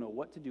 and you don't know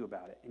what to do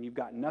about it, and you've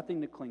got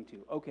nothing to cling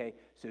to. Okay,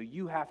 so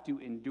you have to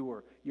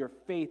endure. Your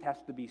faith has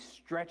to be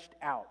stretched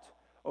out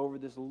over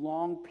this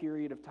long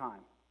period of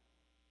time.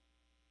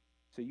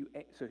 So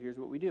here's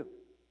what we do.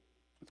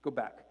 Let's go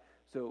back.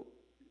 So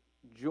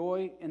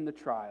joy in the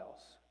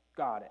trials.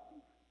 Got it.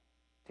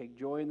 Take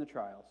joy in the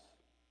trials.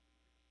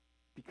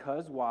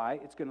 Because why?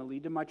 It's going to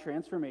lead to my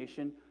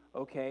transformation.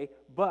 Okay,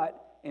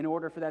 but in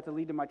order for that to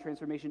lead to my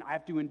transformation, I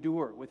have to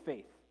endure with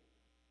faith.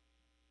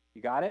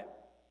 You got it?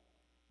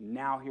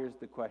 Now here's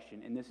the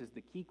question, and this is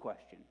the key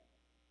question.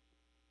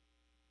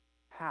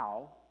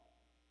 How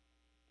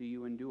do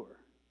you endure?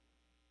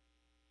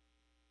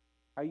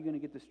 How are you going to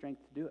get the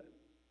strength to do it?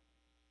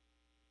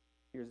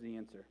 Here's the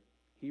answer.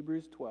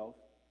 Hebrews 12,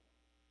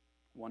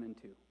 1 and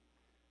 2.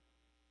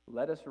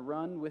 Let us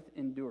run with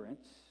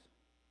endurance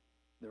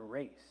the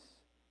race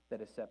that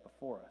is set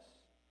before us,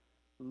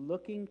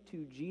 looking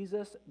to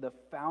Jesus, the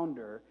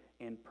founder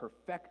and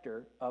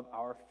perfecter of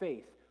our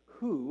faith,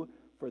 who,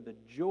 for the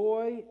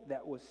joy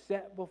that was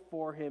set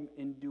before him,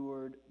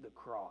 endured the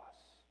cross.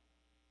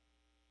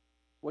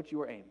 What's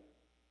your aim?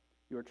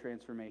 Your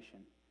transformation.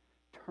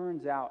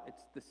 Turns out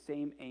it's the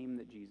same aim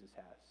that Jesus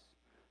has.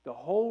 The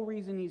whole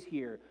reason he's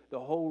here, the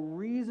whole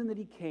reason that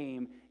he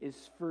came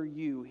is for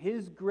you.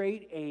 His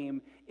great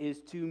aim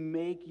is to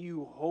make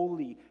you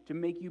holy, to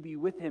make you be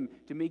with him,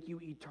 to make you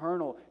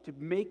eternal, to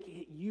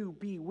make you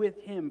be with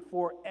him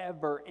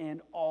forever and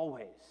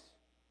always.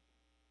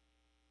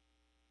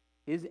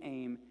 His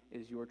aim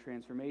is your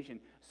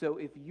transformation. So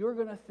if you're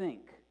going to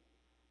think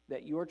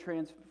that your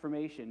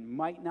transformation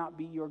might not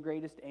be your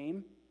greatest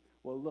aim,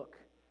 well, look,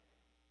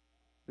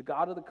 the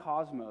God of the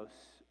cosmos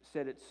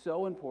said it's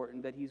so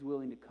important that he's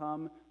willing to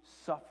come,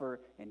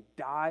 suffer, and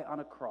die on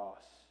a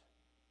cross,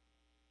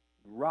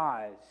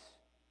 rise,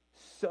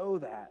 so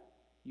that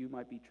you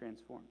might be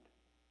transformed.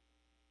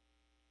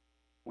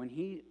 When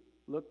he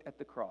looked at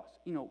the cross,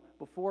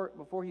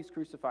 before he's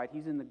crucified,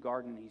 he's in the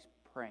garden and he's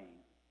praying.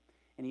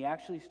 And he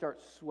actually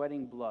starts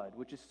sweating blood,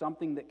 which is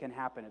something that can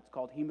happen. It's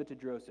called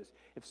hematidrosis.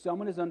 If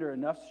someone is under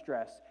enough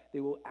stress, they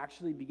will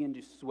actually begin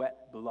to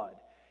sweat blood.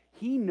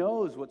 He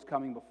knows what's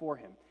coming before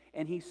him.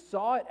 And he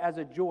saw it as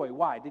a joy.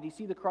 Why? Did he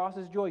see the cross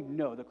as joy?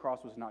 No, the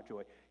cross was not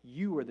joy.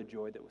 You were the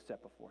joy that was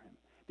set before him.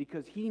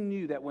 Because he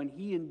knew that when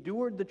he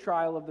endured the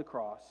trial of the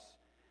cross,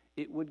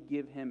 it would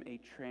give him a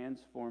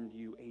transformed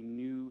you, a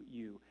new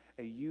you,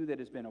 a you that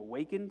has been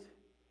awakened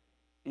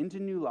into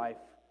new life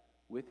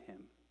with him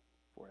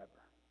forever.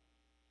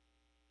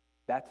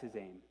 That's his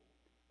aim.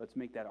 Let's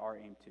make that our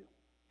aim too.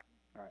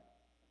 All right.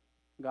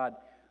 God,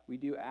 we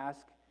do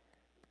ask,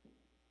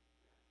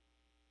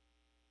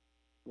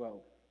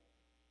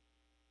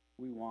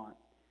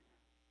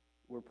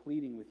 we're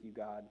pleading with you,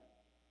 God,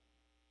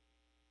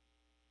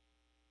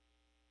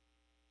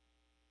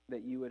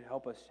 that you would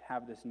help us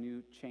have this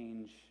new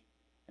change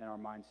in our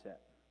mindset.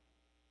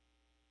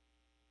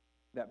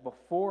 That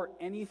before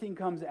anything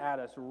comes at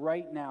us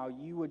right now,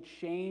 you would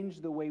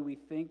change the way we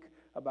think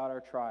about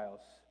our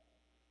trials.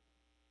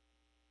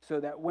 So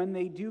that when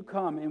they do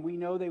come, and we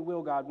know they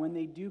will, God, when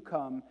they do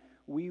come,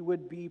 we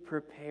would be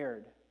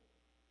prepared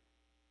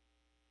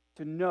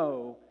to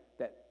know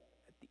that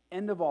at the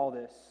end of all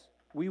this,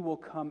 we will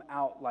come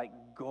out like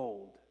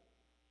gold.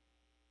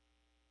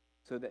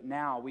 So that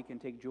now we can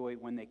take joy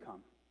when they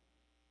come.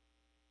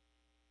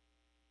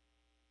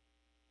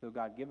 So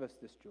God, give us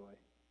this joy.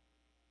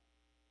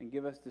 And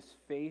give us this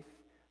faith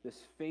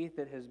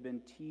that has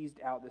been teased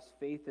out, this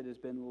faith that has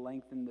been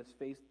lengthened, this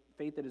faith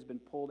that has been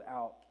pulled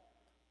out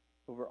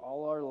over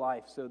all our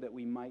life so that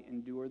we might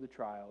endure the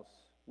trials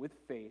with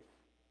faith,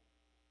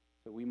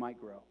 so we might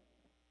grow.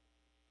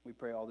 We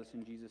pray all this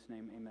in Jesus'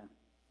 name, amen.